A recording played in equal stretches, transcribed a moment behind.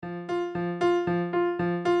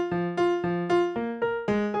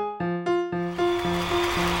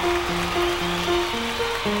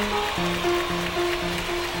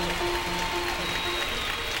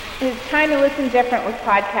time to listen different with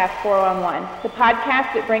podCast411, the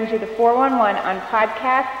podcast that brings you the 411 on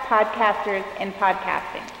podcasts, podcasters, and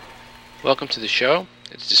podcasting. Welcome to the show.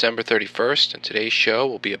 It's December 31st, and today's show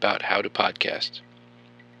will be about how to podcast.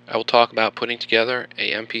 I will talk about putting together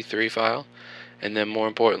a MP3 file, and then more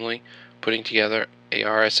importantly, putting together a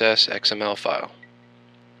RSS XML file.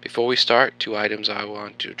 Before we start, 2 items I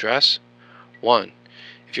want to address. 1.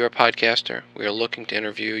 If you're a podcaster, we are looking to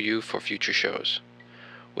interview you for future shows.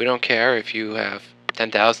 We don't care if you have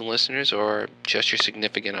 10,000 listeners or just your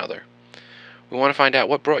significant other. We want to find out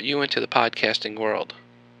what brought you into the podcasting world.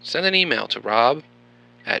 Send an email to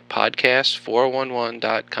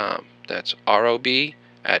rob@podCast411.com. That's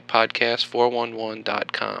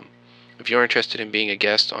ROB@podCast411.com if you're interested in being a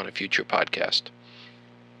guest on a future podcast.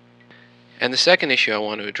 And the second issue I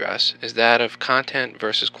want to address is that of content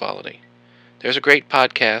versus quality. There's a great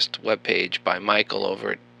podcast webpage by Michael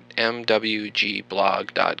over at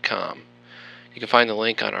mwgblog.com. You can find the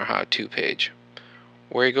link on our how-to page,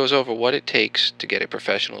 where he goes over what it takes to get a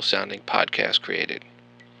professional-sounding podcast created.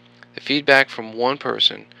 The feedback from one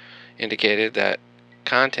person indicated that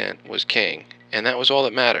content was king, and that was all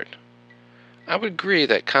that mattered. I would agree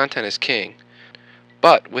that content is king,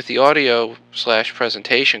 but with the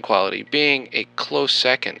audio/presentation quality being a close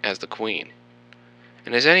second as the queen.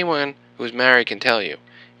 And as anyone who's married can tell you,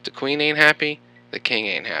 if the queen ain't happy, the king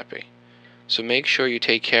ain't happy. So make sure you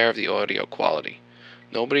take care of the audio quality.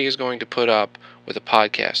 Nobody is going to put up with a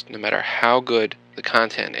podcast, no matter how good the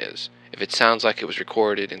content is, if it sounds like it was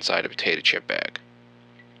recorded inside a potato chip bag.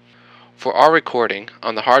 For our recording,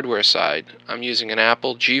 on the hardware side, I'm using an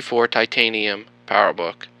Apple G4 Titanium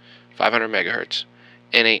PowerBook, 500 MHz,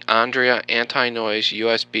 and a Andrea anti-noise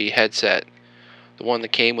USB headset, the one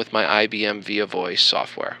that came with my IBM Via Voice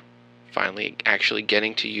software. Finally actually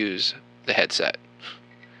getting to use the headset.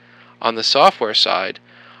 On the software side,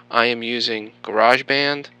 I am using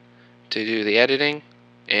GarageBand to do the editing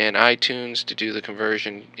and iTunes to do the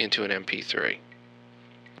conversion into an MP3.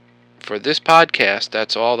 For this podcast,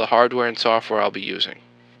 that's all the hardware and software I'll be using.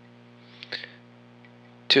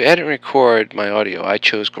 To edit and record my audio, I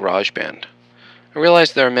chose GarageBand. I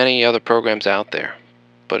realize there are many other programs out there,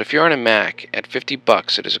 but if you're on a Mac, at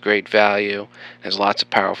 $50 it is a great value and has lots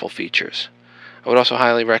of powerful features. I would also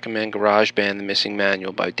highly recommend GarageBand: The Missing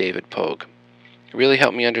Manual by David Pogue. It really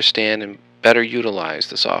helped me understand and better utilize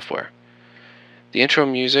the software. The intro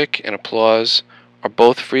music and applause are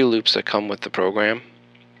both free loops that come with the program.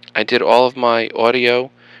 I did all of my audio,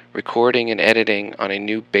 recording, and editing on a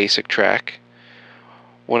new basic track.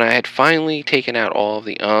 When I had finally taken out all of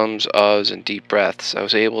the ums, uhs, and deep breaths, I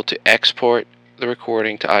was able to export the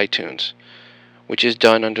recording to iTunes, which is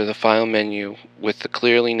done under the file menu with the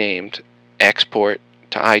clearly named Export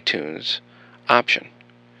to iTunes option.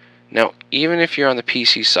 Now, even if you're on the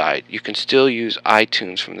PC side, you can still use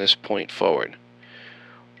iTunes from this point forward.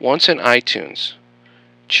 Once in iTunes,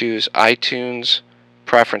 choose iTunes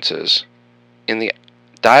Preferences. In the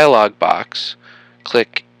dialog box,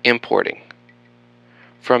 click Importing.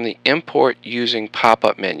 From the Import Using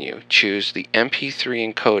pop-up menu, choose the MP3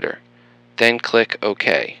 encoder, then click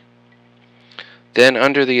OK. Then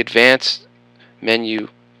under the Advanced menu,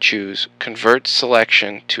 choose Convert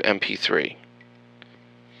Selection to MP3. I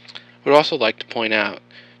would also like to point out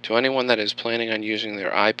to anyone that is planning on using their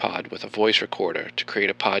iPod with a voice recorder to create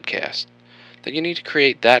a podcast that you need to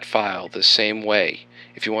create that file the same way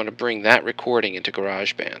if you want to bring that recording into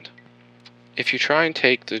GarageBand. If you try and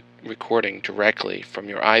take the recording directly from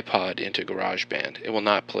your iPod into GarageBand, it will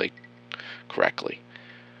not play correctly,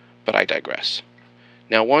 but I digress.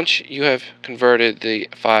 Now, once you have converted the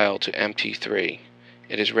file to MP3,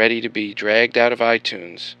 it is ready to be dragged out of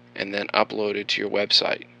iTunes and then uploaded to your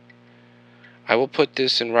website. I will put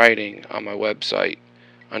this in writing on my website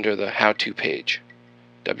under the how-to page,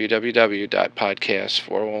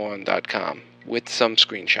 www.podCast411.com, with some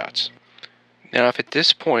screenshots. Now, if at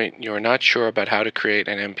this point you are not sure about how to create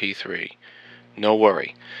an MP3, no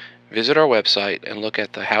worry. Visit our website and look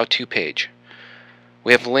at the how-to page.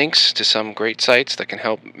 We have links to some great sites that can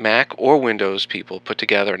help Mac or Windows people put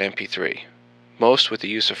together an MP3. Most with the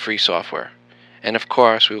use of free software. And of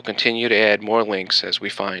course, we will continue to add more links as we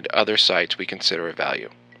find other sites we consider of value.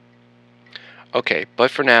 Okay, but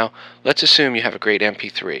for now, let's assume you have a great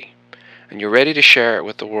MP3, and you're ready to share it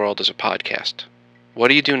with the world as a podcast. What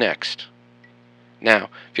do you do next? Now,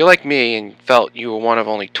 if you're like me and felt you were one of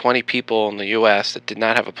only 20 people in the US that did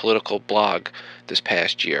not have a political blog this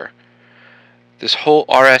past year, this whole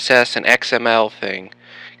RSS and XML thing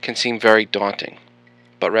can seem very daunting.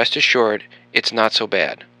 But rest assured, it's not so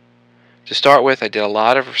bad. To start with, I did a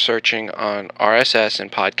lot of researching on RSS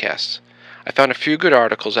and podcasts. I I found a few good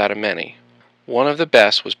articles out of many. One of the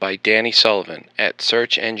best was by Danny Sullivan at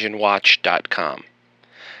searchenginewatch.com.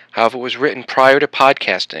 However, it was written prior to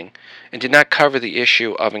podcasting and did not cover the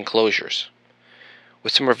issue of enclosures.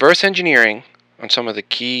 With some reverse engineering on some of the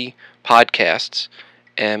key podcasts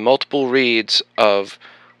and multiple reads of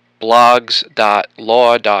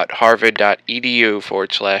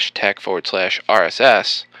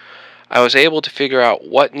blogs.law.harvard.edu/tech/RSS, I was able to figure out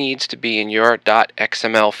what needs to be in your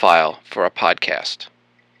 .xml file for a podcast.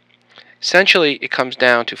 Essentially, it comes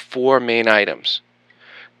down to 4 main items: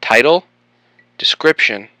 title,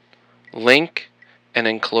 description, link, and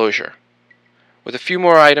enclosure, with a few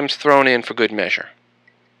more items thrown in for good measure.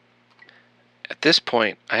 At this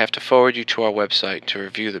point, I have to forward you to our website to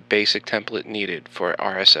review the basic template needed for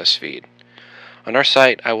our RSS feed. On our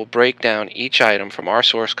site, I will break down each item from our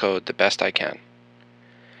source code the best I can.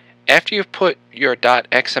 After you've put your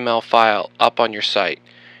 .xml file up on your site,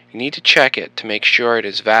 you need to check it to make sure it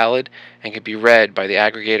is valid and can be read by the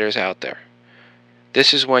aggregators out there.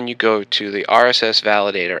 This is when you go to the RSS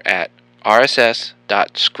validator at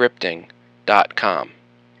rss.scripting.com.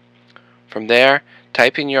 From there,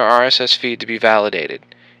 type in your RSS feed to be validated.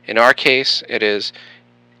 In our case, it is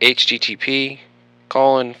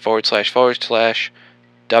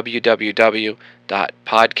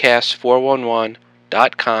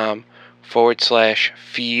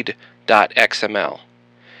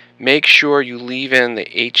Make sure you leave in the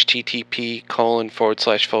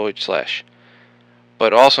http://,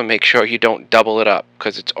 but also make sure you don't double it up,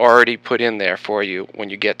 because it's already put in there for you when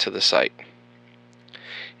you get to the site.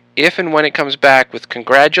 If and when it comes back with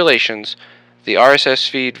congratulations, the RSS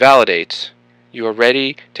feed validates, you are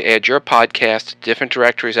ready to add your podcast to different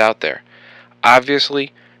directories out there.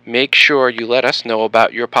 Obviously, make sure you let us know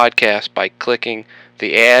about your podcast by clicking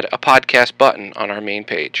the Add a Podcast button on our main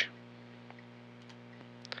page.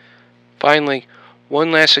 Finally,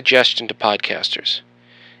 one last suggestion to podcasters.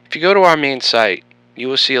 If you go to our main site, you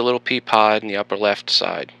will see a little peapod in the upper left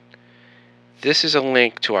side. This is a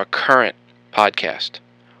link to our current podcast.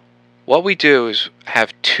 What we do is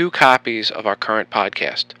have 2 copies of our current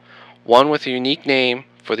podcast, one with a unique name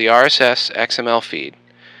for the RSS XML feed.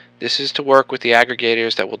 This is to work with the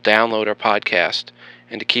aggregators that will download our podcast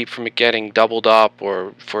and to keep from it getting doubled up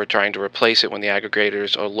or for trying to replace it when the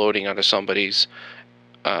aggregators are loading onto somebody's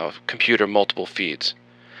computer multiple feeds.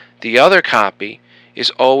 The other copy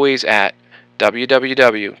is always at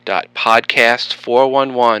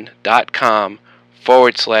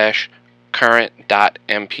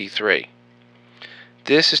www.podcast411.com/current.mp3.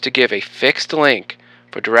 This is to give a fixed link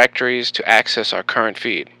for directories to access our current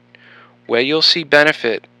feed. Where you'll see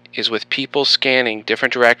benefit is with people scanning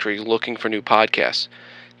different directories looking for new podcasts.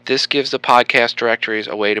 This gives the podcast directories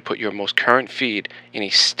a way to put your most current feed in a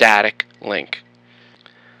static link.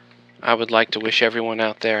 I would like to wish everyone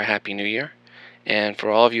out there a Happy New Year. And for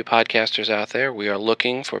all of you podcasters out there, we are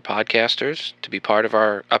looking for podcasters to be part of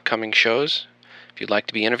our upcoming shows. If you'd like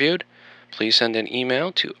to be interviewed, please send an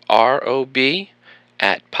email to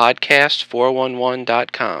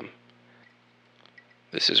rob@podcast411.com.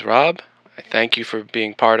 This is Rob. I thank you for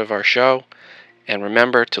being part of our show, and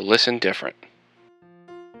remember to listen different.